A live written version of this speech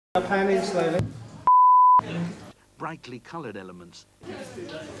Panning slowly. Brightly coloured elements.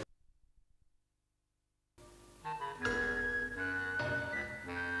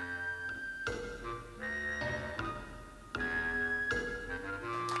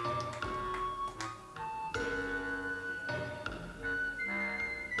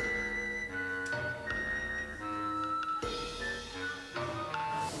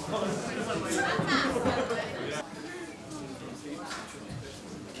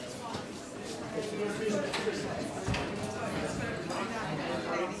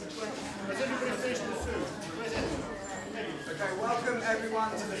 Okay, welcome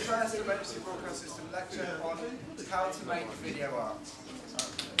everyone to the first Emergency Broadcast System lecture on how to make video art.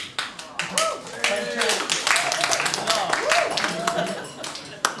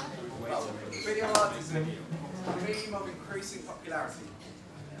 Well, video art is a medium of increasing popularity.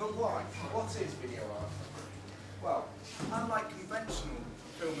 But why? What is video art? Well, unlike conventional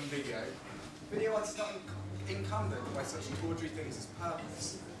film and video, video art is not encumbered by such tawdry things as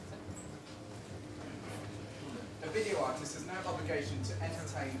purpose. A video artist has no obligation to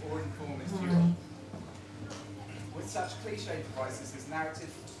entertain or inform its viewer. With such cliche devices as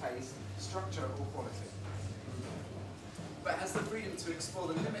narrative, pace, structure or quality. But has the freedom to explore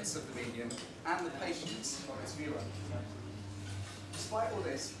the limits of the medium and the patience of its viewer. Despite all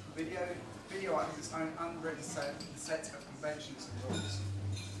this, video art has its own unwritten set of conventions and rules,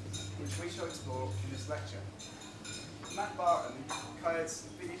 which we shall explore in this lecture. Matt Barton, Coyote's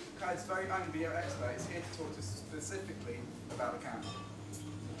very own video expert, is here to talk to us specifically about the camera.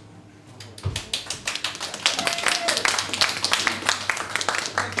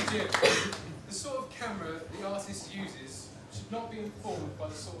 Thank you, Jim. The sort of camera the artist uses should not be informed by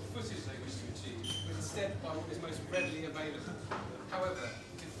the sort of footage they wish to achieve, but instead by what is most readily available. However,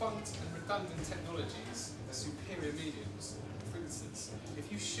 defunct and redundant technologies are superior mediums. For instance, if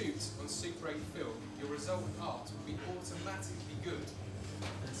you shoot on Super 8 film, your resultant art will be automatically good.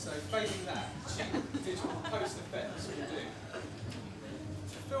 So failing that, cheap digital post effects will do. A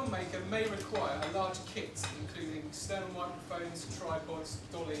filmmaker may require a large kit, including external microphones, tripods,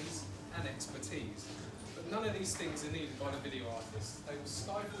 dollies, and expertise. But none of these things are needed by the video artist. They will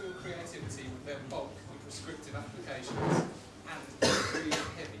stifle your creativity with their bulk and prescriptive applications, and really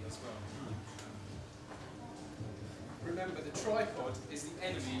heavy as well. Remember, the tripod is the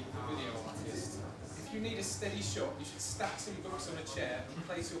enemy of the video artist. If you need a steady shot, you should stack some books on a chair and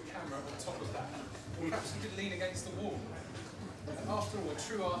place your camera on top of that. Or perhaps you could lean against the wall. And after all, a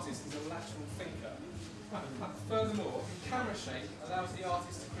true artist is a lateral thinker. Furthermore, camera shape allows the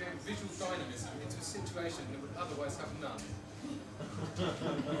artist to create visual dynamism into a situation that would otherwise have none.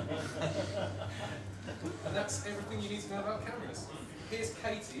 And that's everything you need to know about cameras. Here's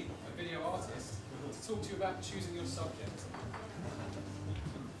Katie, a video artist, to talk to you about choosing your subject.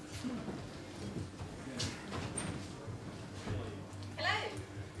 Hello.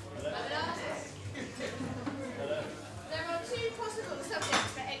 I'm an artist. There are two possible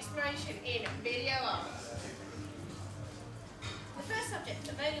subjects for exploration in video art. The first subject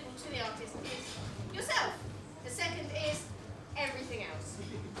available to the artist is yourself. The second is everything else.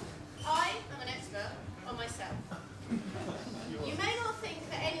 I am an expert on myself. You may not think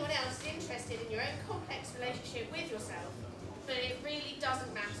that anyone else is interested in your own complex relationship with yourself, but it really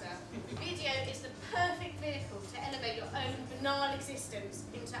doesn't matter. Video is the perfect vehicle to elevate your own banal existence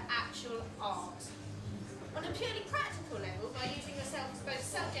into actual art. On a purely practical level, by using yourself as both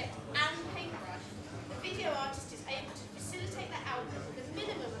subject and paintbrush, the video artist is able to facilitate that output with a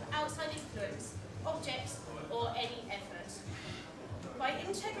minimum of outside influence, objects, or any effort. By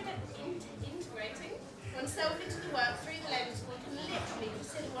integrating oneself into the work through the lens, one can literally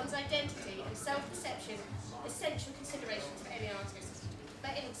consider one's identity and self-perception essential considerations for any artist.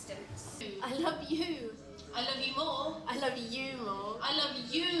 For instance, I love you. I love you more. I love you more. I love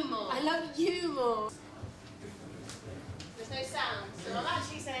you more. I love you more. There's no sound, so I'm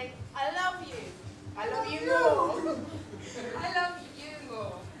actually saying, I love you. I love you more. I love you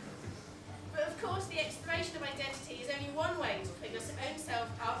more. But of course, the exploration of identity is only one way to put your own self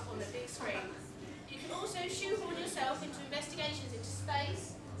up on the big screen. You can also shoehorn yourself into investigations into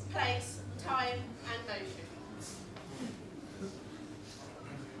space, place, time, and motion.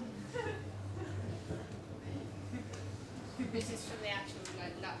 This is from the actual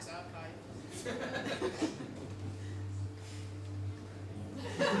Lux archive.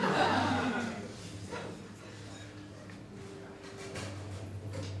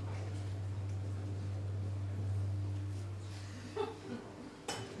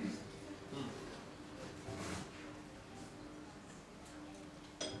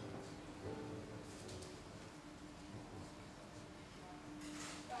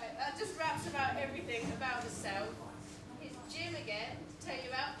 Right, that's about everything about the self. Here's Jim again to tell you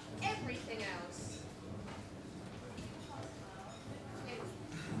about everything else.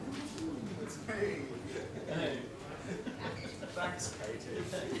 It's me. Thanks, Katie.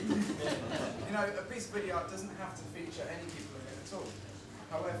 You know, a piece of video art doesn't have to feature any people in it at all.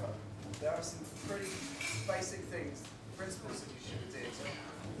 However, there are some pretty basic things, principles that you should adhere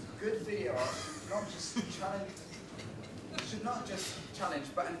to. Good video art should not just challenge,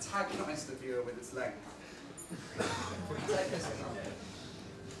 but antagonize the viewer with its length. Take this example.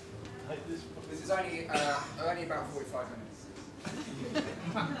 This is only about 45 minutes.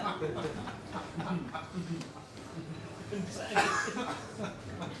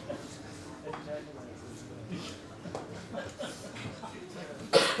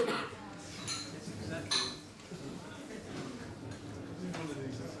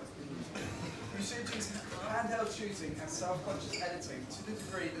 You should use handheld shooting and self-conscious editing to the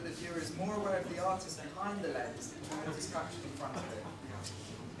degree that the viewer is more aware of the artist behind the lens than what is captured in front of it.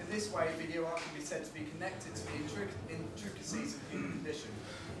 In this way, video art can be said to be connected to the intricacies of human condition.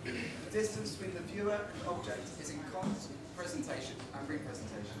 The distance between the viewer and object is in constant presentation and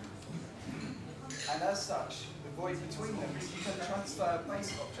representation. And as such, the void between them can transfer a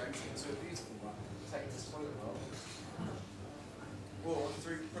base object into a beautiful one, take this toilet roll, or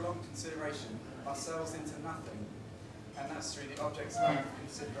through prolonged consideration, ourselves into nothing, and that's through the object's lack of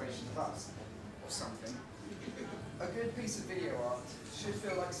consideration of us, or something. A good piece of video art should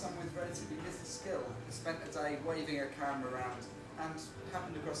feel like someone with relatively little skill has spent a day waving a camera around and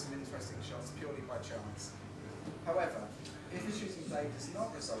happened across some interesting shots purely by chance. However, if a shooting day does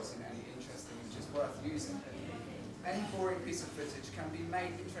not result in any interesting images worth using, any boring piece of footage can be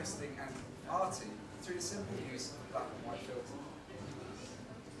made interesting and arty through the simple use of black and white filter.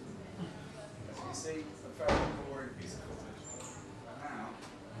 As you can see, a very boring piece of footage. And now,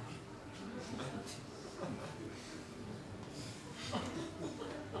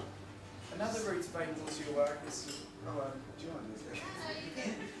 another route available to your work is to,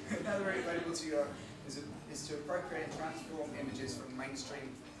 another route available to your work is to appropriate and transform images from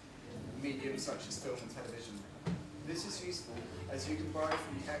mainstream mediums such as film and television. This is useful as you can borrow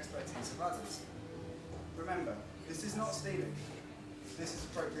from the expertise of others. Remember, this is not stealing. This is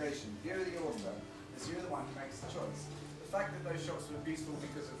appropriation. You're the author, as you're the one who makes the choice. The fact that those shots were beautiful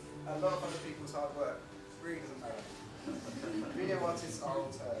because of a lot of other people's hard work really doesn't matter. Video artists are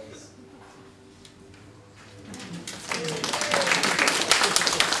auteurs.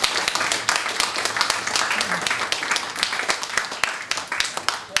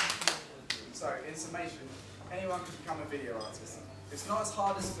 So, in summation, anyone can become a video artist. It's not as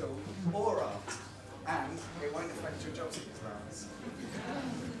hard as film or art, and it won't affect your job seekers allowance.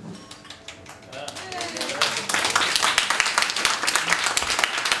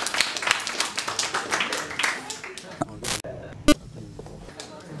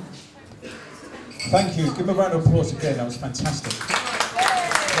 Thank you. Give a round of applause again. That was fantastic.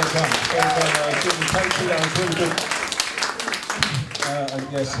 Well done. Well done, Jim and Katie. That was really good.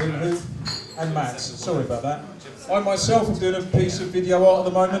 Yes, who? And Matt. Sorry about that. I myself am doing a piece of video art at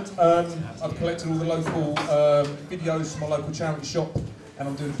the moment. I've collected all the local videos from my local charity shop, and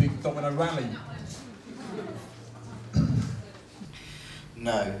I'm doing a big domino rally.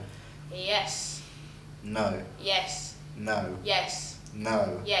 No. Yes. No. Yes. No. Yes.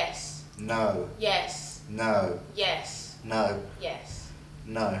 No. Yes. No. Yes. No. Yes. No. Yes.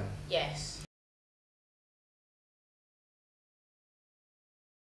 No. Yes.